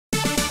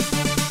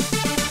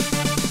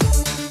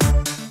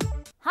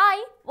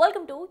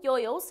Welcome to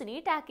YOYO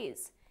Cine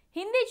Talkies.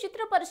 Hindi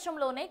చిత్ర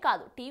పరిశ్రమలోనే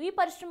కాదు TV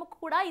పరిశ్రమకు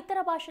కూడా ఇతర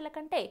భాషల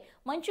కంటే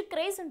మంచి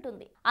క్రేజ్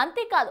ఉంటుంది.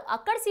 అంతేకాదు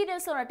అక్కడ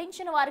సీరియల్స్ లో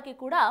నటించిన వారికి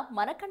కూడా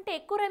మనకంటే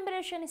ఎక్కువ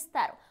రెమ్యునరేషన్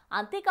ఇస్తారు.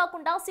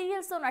 అంతేకాకుండా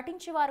సీరియల్స్ లో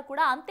నటించే వారు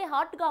కూడా అంతే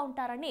హాట్ గా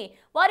ఉంటారని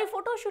వారి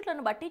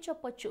ఫోటోషూట్లను బట్టి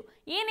చెప్పొచ్చు.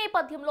 ఈ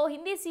నేపథ్యంలో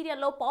హిందీ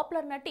సీరియల్లో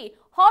పాపులర్ నటి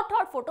హాట్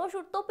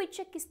ఫోటోషూట్ తో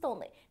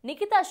పిచ్చెక్కిస్తోంది.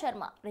 నికితా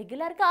శర్మ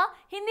రెగ్యులర్ గా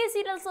హిందీ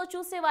సీరియల్స్ లో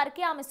చూసే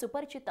వారికి ఆమె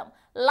సుపరిచితం.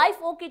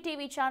 లైఫ్ ఓకే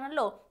టీవీ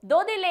ఛానల్లో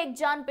దోది లేక్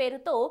జాన్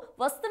పేరుతో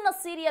వస్తున్న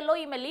సీరియల్లో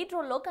ఈమె లీడ్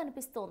రోల్ లో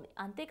కనిపిస్తోంది.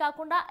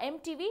 అంతేకాకుండా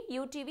ఎంటీవీ,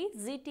 యూటీవీ,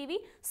 జీటీవీ,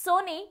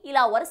 సోనీ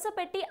ఇలా వరుస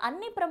పెట్టి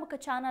అన్ని ప్రముఖ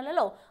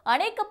ఛానళ్లలో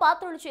అనేక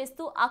పాత్రలు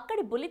చేస్తూ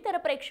అక్కడి బుల్లితెర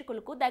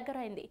ప్రేక్షకులకు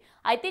దగ్గరైంది.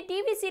 అయితే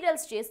టీవీ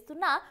సీరియల్స్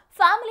చేస్తున్న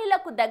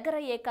ఫ్యామిలీలకు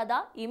దగ్గరయ్యే కదా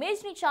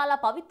ఇమేజ్ ని చాలా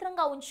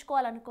పవిత్రంగా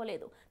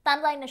ఉంచుకోవాలనుకోలేదు.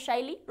 తనదైన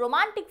శైలి,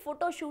 రొమాంటిక్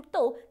ఫోటోషూట్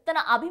తో తన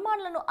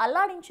అభిమానులను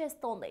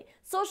అల్లాడించేస్తోంది.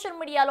 సోషల్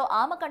మీడియాలో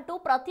ఆమెకంటూ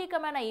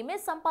ప్రత్యేకమైన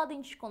ఇమేజ్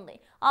సంపాదించుకుంది.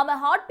 ఆమె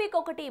హాట్ పిక్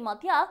ఒకటి ఈ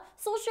మధ్య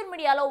సోషల్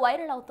మీడియాలో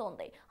వైరల్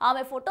అవుతోంది.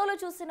 ఆమె ఫోటోలు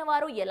చూసిన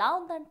వారు ఎలా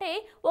ఉందంటే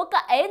ఒక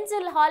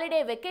ఏంజల్ హాలిడే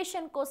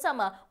వెకేషన్ కోసం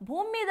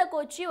భూమి మీదకు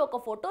వచ్చి ఒక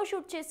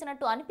ఫోటోషూట్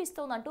చేసినట్టు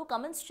అనిపిస్తోందంటూ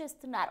కమెంట్స్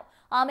చేస్తున్నారు.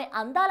 ఆమె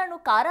అందాలను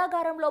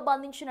కారాగారంలో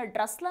బంధించిన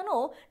డ్రెస్లను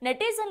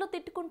నెటిజన్లు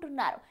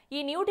తిట్టుకుంటున్నారు.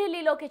 ఈ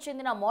న్యూఢిల్లీలోకి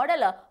చెందిన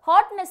మోడల్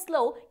హాట్నెస్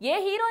లో ఏ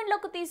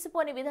హీరోయిన్లకు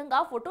తీసిపోని విధంగా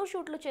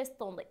ఫోటోషూట్లు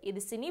చేస్తోంది.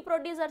 ఇది సినీ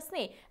ప్రొడ్యూసర్స్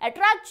ని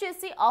అట్రాక్ట్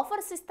చేసి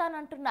ఆఫర్స్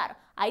ఇస్తానంటున్నారు.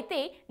 అయితే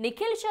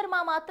నిఖిల్ శర్మ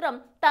మాత్రం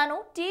తాను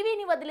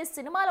టీవీని వదిలి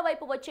సినిమాల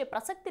వైపు వచ్చే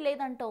ప్రసక్తి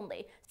లేదంటోంది.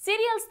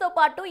 సీరియల్స్ తో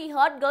పాటు ఈ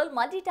హాట్ గర్ల్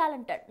మల్టీ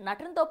టాలెంటెడ్.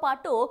 నటనతో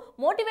పాటు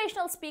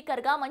మోటివేషనల్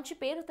స్పీకర్ గా మంచి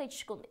పేరు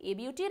తెచ్చుకుంది. ఈ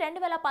beauty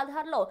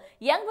 2016లో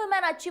young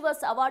women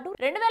achievers award,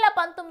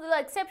 2019లో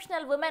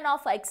exceptional women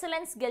of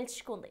excellence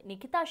గెలుచుకుంది.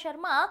 నికితా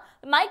శర్మ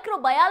మైక్రో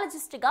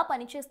బయాలజిస్ట్ గా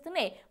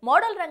పనిచేస్తూనే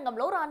మోడల్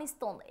రంగంలో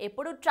రాణిస్తోంది.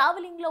 ఎప్పుడు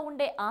ట్రావెలింగ్ లో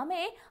ఉండే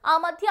ఆమె ఆ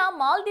మధ్య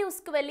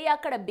మాల్దీవ్స్ కు వెళ్లి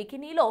అక్కడ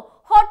బికినీలో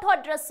హాట్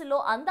డ్రెస్సులో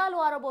అందాలు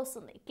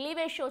ఆరబోస్తుంది.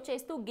 క్లీవేజ్ షో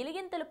చేస్తూ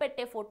గిలిగింతలు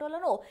పెట్టే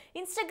ఫోటోలను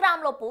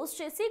ఇన్స్టాగ్రామ్ లో పోస్ట్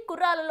చేసి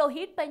కుర్రాలలో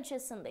హీట్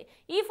పెంచేసింది.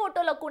 ఈ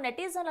ఫోటోలకు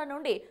నెటిజన్ల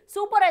నుండి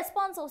సూపర్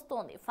రెస్పాన్స్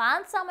వస్తోంది.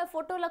 ఫ్యాన్స్ ఆమె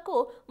ఫోటోలకు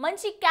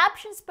మంచి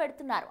క్యాప్షన్స్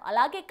పెడుతున్నారు.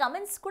 అలాగే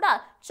కమెంట్స్ కూడా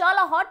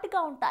చాలా హాట్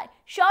గా ఉంటాయి.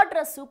 షార్ట్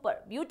డ్రెస్ సూపర్,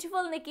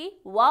 బ్యూటిఫుల్ నికి,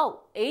 వావ్,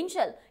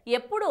 ఏంజల్,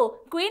 ఎప్పుడు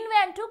క్వీన్ వే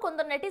అంటూ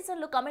కొందరు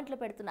నెటిజన్లు కమెంట్లు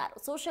పెడుతున్నారు.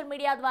 సోషల్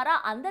మీడియా ద్వారా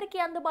అందరికీ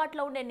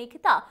అందుబాటులో ఉండే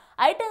నికితా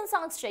ఐటెం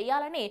సాంగ్స్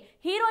చేయాలని,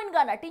 హీరోయిన్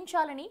గా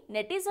నటించాలని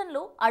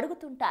నెటిజన్లు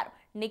అడుగుతుంటారు.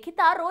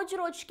 నికితా రోజు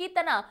రోజుకి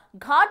తన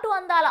ఘాటు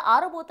అందాల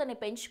ఆరబోతని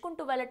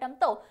పెంచుకుంటూ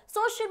వెళ్లటంతో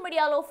సోషల్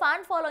మీడియాలో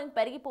ఫ్యాన్ ఫాలోయింగ్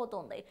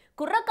పెరిగిపోతోంది.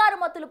 కుర్రకారు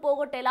మతులు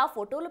పోగొట్టేలా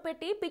ఫోటోలు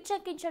పెట్టి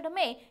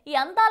పిచ్చెక్కించడమే ఈ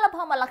అందాల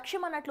భామ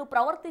లక్ష్యం అన్నట్లు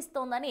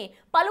ప్రవర్తిస్తోందని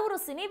పలువురు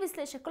సినీ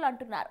విశ్లేషకులు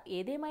అంటున్నారు.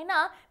 ఏదేమైనా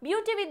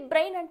బ్యూటీ విత్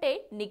బ్రెయిన్ అంటే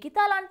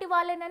నికితా లాంటి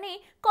వాళ్ళేనని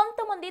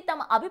కొంతమంది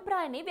తమ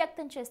అభిప్రాయాన్ని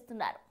వ్యక్తం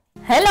చేస్తున్నారు.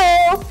 హలో,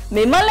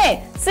 మిమ్మల్ని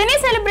సినీ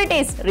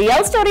సెలబ్రిటీస్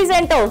రియల్ స్టోరీస్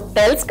ఏంటో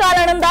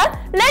తెలుసుకోవాలనుందా?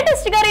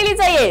 లేటెస్ట్ గా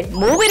రిలీజ్ అయ్యే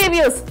మూవీ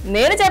రివ్యూస్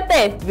నేను చెప్తే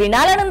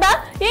వినాలనుందా?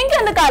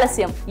 ఇంకెందుకు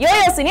ఆలస్యం,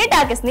 యోయో సినీ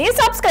టాకీస్ ని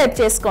సబ్స్క్రైబ్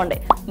చేసుకోండి.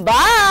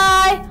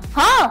 బాయ్.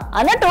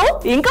 అన్నట్టు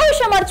ఇంకో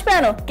విషయం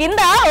మర్చిపోయాను,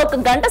 కింద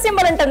ఒక గంట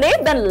సింబల్ ఉంటుంది,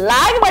 దాన్ని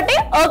లాగి బట్టి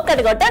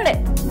ఒక్కటి కొట్టండి.